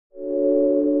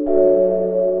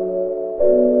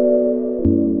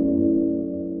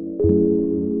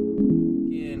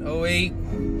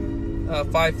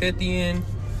550 in.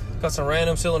 Got some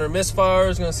random cylinder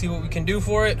misfires. Gonna see what we can do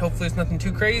for it. Hopefully it's nothing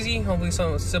too crazy. Hopefully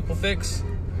some simple fix.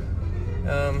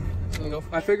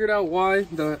 I figured out why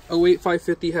the 08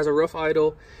 550 has a rough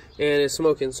idle and is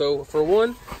smoking. So for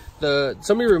one,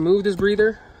 somebody removed this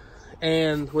breather,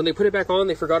 and when they put it back on,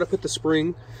 they forgot to put the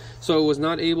spring, so it was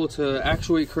not able to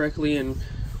actuate correctly and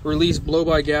release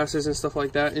blow-by gases and stuff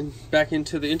like that and back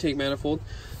into the intake manifold.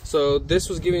 So this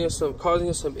was causing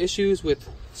us some issues with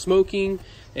smoking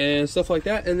and stuff like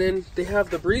that. And then they have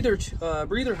the breather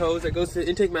hose that goes to the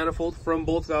intake manifold from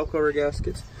both valve cover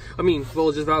gaskets.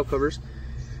 Well, just valve covers.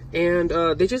 And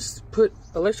they just put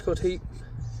electrical tape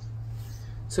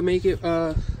to make it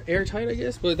airtight, I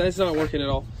guess, but that's not working at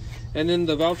all. And then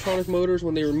the Valvetronic motors,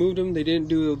 when they removed them, they didn't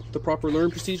do the proper learn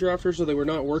procedure after, so they were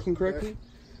not working correctly.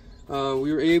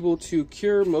 We were able to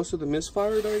cure most of the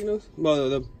misfire diagnosis.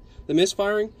 Well, the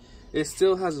misfiring. It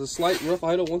still has a slight rough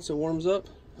idle once it warms up.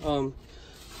 And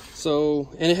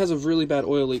it has a really bad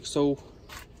oil leak. So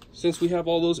since we have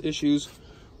all those issues,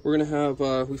 we're gonna have,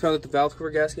 we found that the valve cover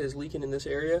gasket is leaking in this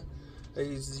area.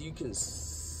 As you can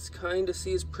kind of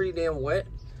see, it's pretty damn wet.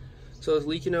 So it's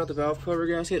leaking out the valve cover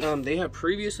gasket. They have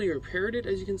previously repaired it.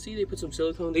 As you can see, they put some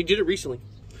silicone. They did it recently,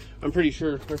 I'm pretty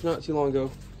sure, or not too long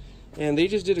ago. And they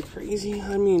just did a crazy,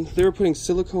 they were putting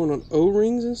silicone on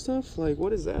O-rings and stuff. Like,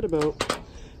 what is that about?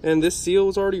 And this seal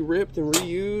was already ripped and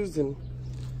reused, and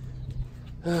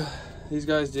these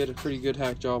guys did a pretty good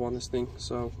hack job on this thing.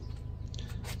 So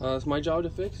it's my job to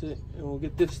fix it, and we'll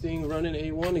get this thing running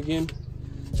A1 again.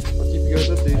 I'll keep you guys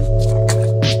updated.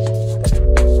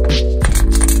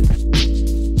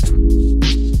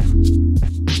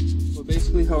 So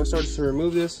basically how I started to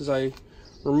remove this is I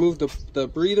removed the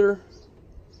breather,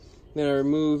 then I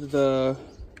removed the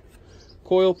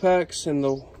coil packs and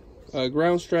the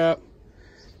ground strap,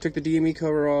 took the DME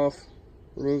cover off,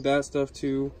 removed that stuff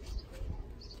too,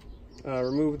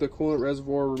 removed the coolant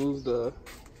reservoir, removed the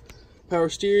power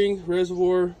steering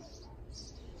reservoir,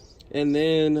 and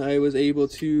then I was able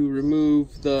to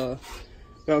remove the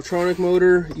Valvetronic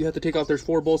motor. You have to take off, there's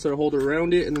 4 bolts that hold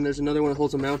around it, and then there's another one that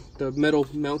holds the metal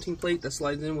mounting plate that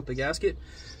slides in with the gasket.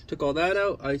 Took all that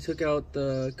out. I took out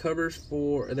the covers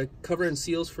for the cover and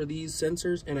seals for these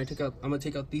sensors, and I'm gonna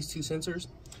take out these 2 sensors.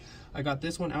 I got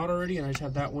this one out already, and I just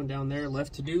have that one down there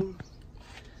left to do.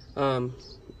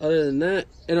 Other than that,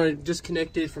 and I just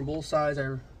connected from both sides.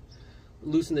 I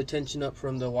loosened the tension up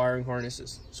from the wiring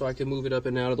harnesses so I can move it up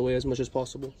and out of the way as much as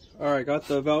possible. All right, got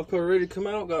the valve cover ready to come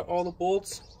out. Got all the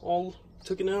bolts all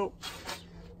taken out.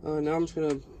 Now I'm just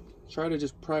gonna try to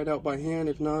just pry it out by hand.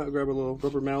 If not, I'll grab a little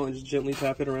rubber mallet and just gently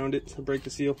tap it around it to break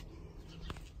the seal.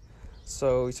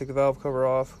 So we took the valve cover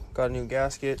off, got a new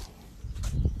gasket.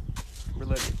 We're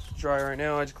letting it dry right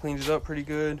now. I just cleaned it up pretty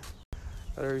good.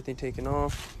 Got everything taken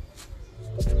off.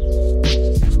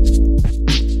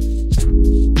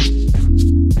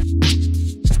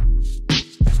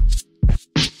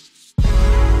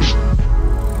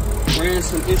 Ran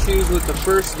some issues with the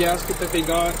first gasket that they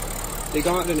got. They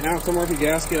got an aftermarket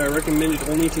gasket. I recommended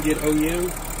only to get OEM.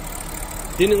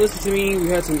 Didn't listen to me. We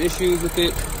had some issues with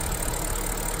it.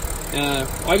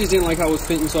 I just didn't like how it was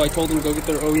fitting, so I told them to go get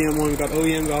their OEM one. We got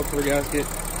OEM valve cover gasket,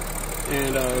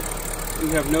 and we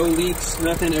have no leaks,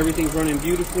 nothing. Everything's running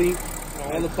beautifully.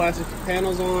 All the plastic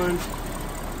panels on.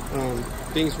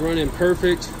 Things running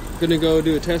perfect. Gonna go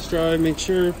do a test drive, make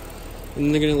sure,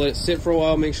 and they're gonna let it sit for a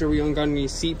while, make sure we don't got any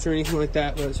seeps or anything like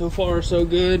that. But so far, so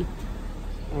good.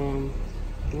 I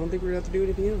don't think we're gonna have to do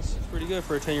anything else. It's pretty good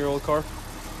for a 10-year-old car.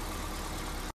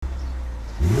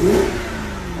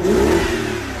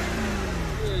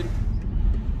 Good.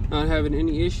 Not having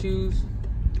any issues.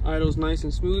 Idle's nice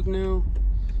and smooth now.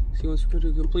 See, once we put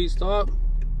a complete stop.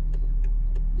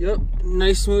 Yep,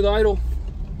 nice smooth idle.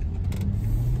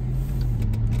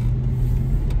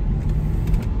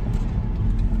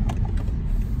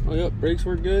 Oh yep, brakes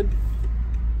work good.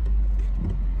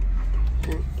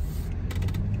 Okay.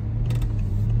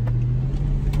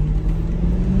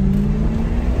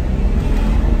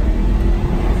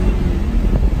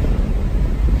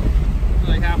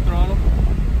 Like half throttle.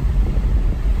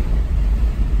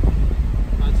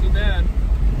 Not too bad.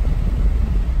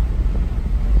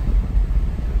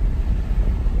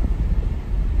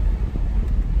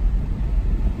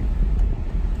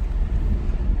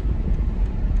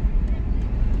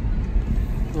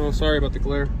 Oh, sorry about the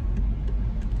glare.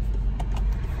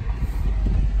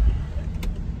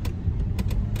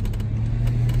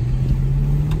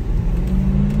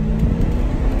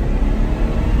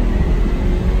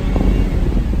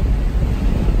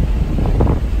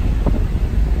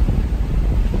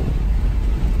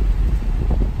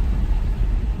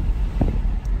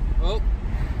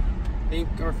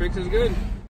 think our fix is good.